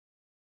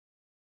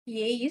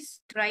A is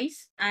thrice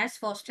as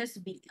fast as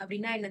B.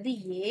 அப்படின்னா என்னது?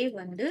 A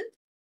வந்து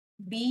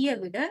B ய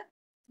விட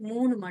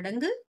 3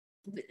 மடங்கு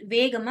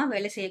வேகமா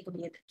வேலை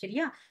செய்யக்கூடியது.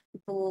 சரியா?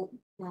 இப்போ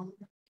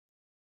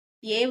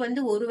A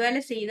வந்து ஒரு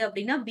வேலை செய்யுது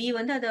அப்படின்னா B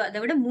வந்து அதை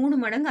விட 3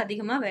 மடங்கு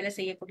அதிகமா வேலை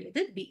செய்யக்கூடியது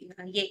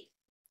A.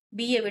 B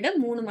ய விட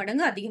 3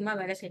 மடங்கு அதிகமா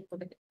வேலை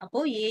செய்யக்கூடியது. அப்போ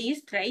A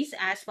is thrice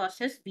as fast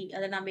as B.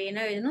 அதை நம்ம என்ன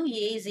எழுதணும்?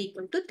 A is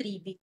equal to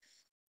 3B.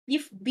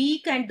 If B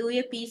can do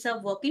a piece of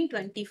work in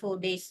 24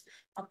 days.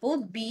 அப்போ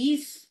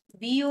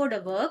B யோட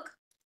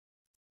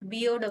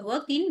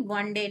work in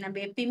 1 day. நம்ம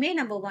எப்பயுமே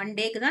நம்ம 1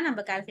 டேக்கு தான் நம்ம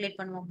கால்குலேட்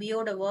பண்ணுவோம். B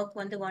யோட work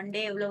வந்து 1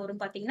 day எவ்வளவு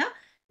வரும் பாத்தீங்கன்னா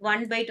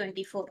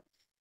 1/24.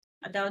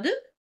 அதாவது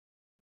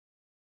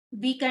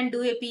B can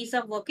do a piece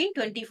of work in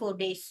 24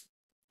 days.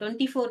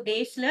 24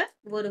 daysல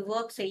ஒரு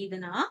work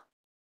செய்யுதுன்னா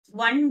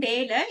 1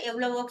 dayல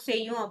எவ்வளவு work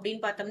செய்யும்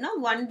அப்படின்னு பார்த்தோம்னா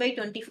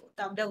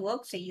 1/24 of the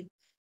work செய்யும்.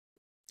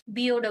 B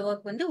யோட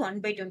work வந்து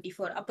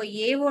 1/24. அப்போ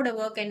A வோட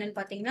work என்னன்னு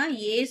பாத்தீங்கன்னா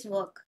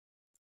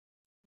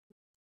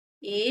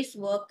A's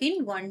work in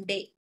 1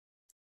 day.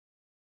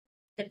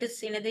 That is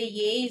என்னது?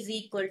 A is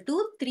equal to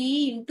 3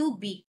 into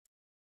B.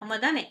 ஆமா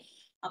தானே?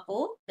 அப்போ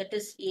that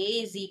is A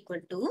is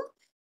equal to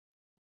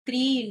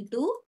 3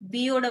 into B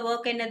யோட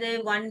work என்னது?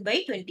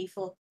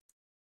 1/24.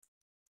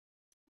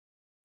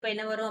 இப்போ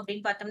என்ன வரும்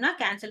அப்படின்னு பார்த்தோம்னா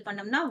கேன்சல்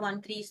பண்ணோம்னா 1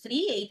 3s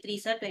 3 8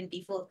 3s are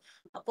 24.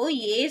 அப்போ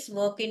A's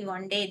work in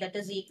 1 day that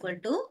is equal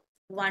to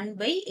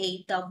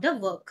 1/8 of the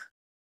work.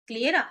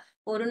 கிளியரா?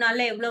 ஒரு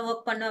நாள்ல எவ்வளவு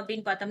ஒர்க் பண்ணும்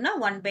அப்படின்னு பார்த்தோம்னா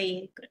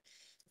 1/8.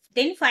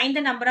 Then find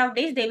the number of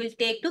days they will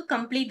take to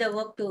complete the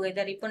work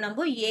together. இப்போ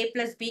நம்ம A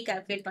plus B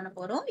calculate பண்ண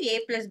போறோம். A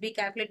plus B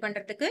calculate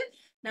பண்றதுக்கு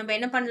நம்ம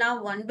என்ன பண்ணலாம்?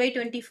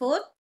 1/24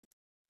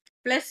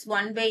 plus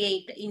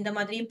 1/8 இந்த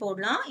மாதிரியும்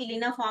போடலாம்.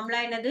 இல்லைன்னா ஃபார்முலா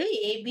என்னது?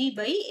 AB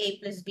by A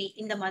plus B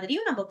இந்த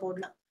மாதிரியும் நம்ம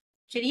போடலாம்.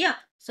 சரியா?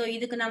 சோ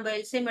இதுக்கு நம்ம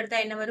LCM எடுத்தா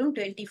என்ன வரும்?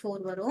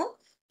 24 வரும்.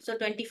 சோ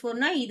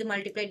 24னா இது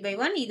multiplied by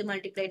 1, இது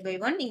multiplied by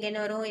 1. இங்க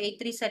என்ன வரும்? 8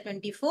 3s are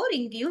 24,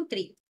 இங்கேயும்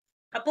 3.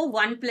 அப்போ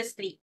 1 plus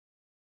 3.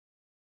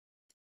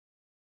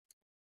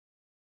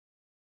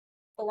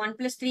 1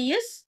 plus 3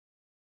 is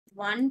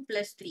 1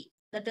 plus 3.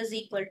 That is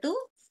equal to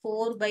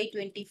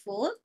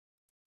 4/24.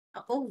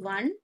 அப்போ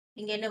 1,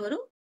 இங்க என்ன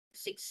வரும்?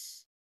 6.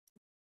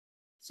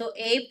 So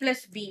A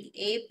plus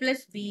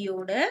B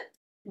யோட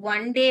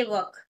 1 day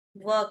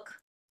work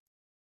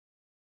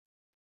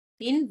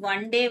in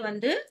 1 day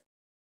வந்து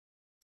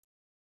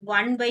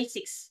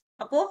 1/6.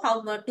 அப்போ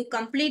to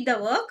complete the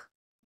work,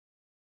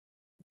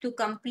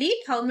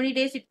 how many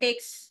days it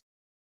takes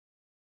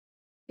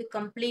to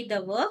complete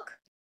the work?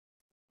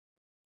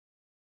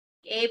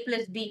 A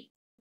plus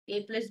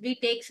B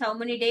takes how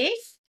many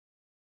days?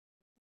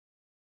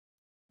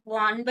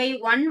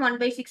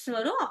 1/6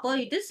 வரும். அப்போ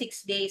இது 6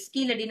 days.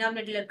 கீழே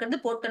டினாமினேட்டர்ல இருக்கிறது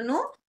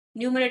போட்டணும்.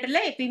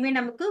 நியூமரேட்டர்ல எப்பயுமே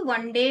நமக்கு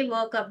 1 day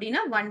work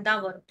அப்படின்னா 1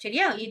 தான் வரும்.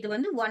 சரியா? இது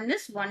வந்து 1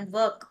 is 1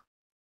 work.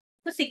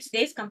 இப்போ 6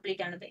 days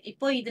கம்ப்ளீட் ஆனது.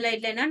 இப்போ இதுல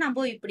இல்லைன்னா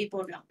நம்ம இப்படி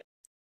போடலாம்.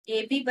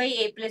 AB by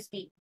A plus B.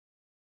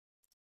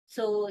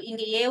 So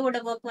இங்க A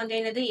ஓட work வந்து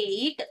என்னது?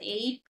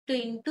 8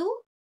 into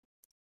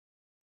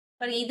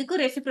இதுக்கு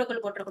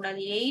ரெசிப்ரோக்கல் போட்டுறக்கூடாது.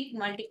 8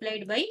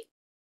 multiplied by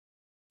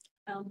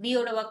B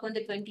ஓட work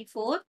வந்து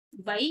 24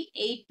 by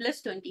 8 plus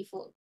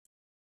 24.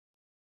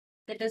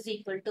 That is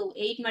equal to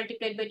 8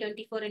 multiplied by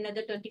 24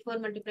 என்னது? 24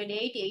 multiplied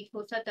 8, 8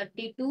 4s are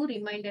 32,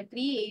 remainder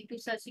 3, 8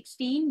 2s are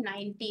 16,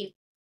 19.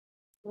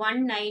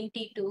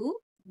 192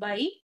 by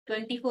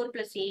 24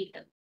 plus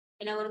 8.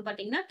 என்ன வரும்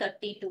பாத்தீங்கன்னா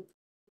 32.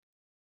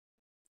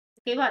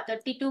 ஓகேவா?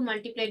 32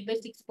 multiplied by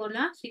 6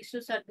 போடலாம். 6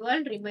 2s are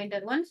 12,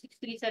 remainder 1, 6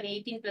 3s are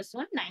 18 plus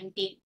 1,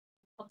 19.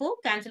 அப்போ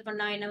கேன்சல்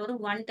பண்ணா என்ன வரும்?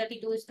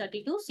 132 is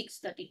 32,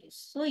 632.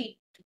 So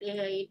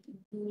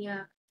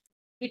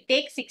it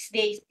takes 6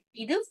 days.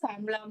 இது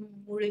ஃபார்முலா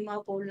மூலமா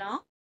போடலாம்.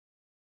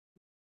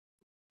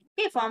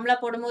 ஓகே, ஃபார்முலா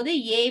போடும்போது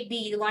AB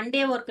இது 1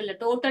 day ஒர்க் இல்ல,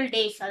 டோட்டல்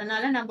டேஸ்.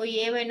 அதனால நம்ம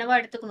ஏவை என்னவா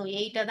எடுத்துக்கணும்?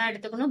 8 தான்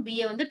எடுத்துக்கணும். B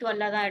வந்து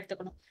 12 தான்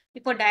எடுத்துக்கணும்.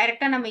 இப்போ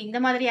டைரக்டா நம்ம இந்த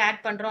மாதிரி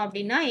ஆட் பண்றோம்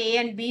அப்படின்னா A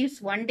and B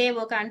 1 day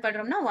work add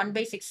பண்றோம்னா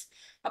 1/6.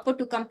 அப்போ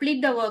டு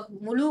கம்ப்ளீட் த ஒர்க்,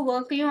 முழு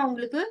ஒர்க்கையும்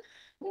அவங்களுக்கு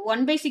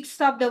 1/6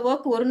 ஆஃப் த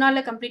ஒர்க் ஒரு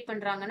நாள்ல கம்ப்ளீட்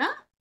பண்றாங்கன்னா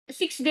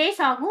 6 days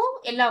ஆகும்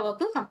எல்லா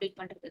ஒர்க்கும் கம்ப்ளீட்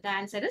பண்றது. The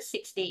answer is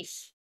 6 days.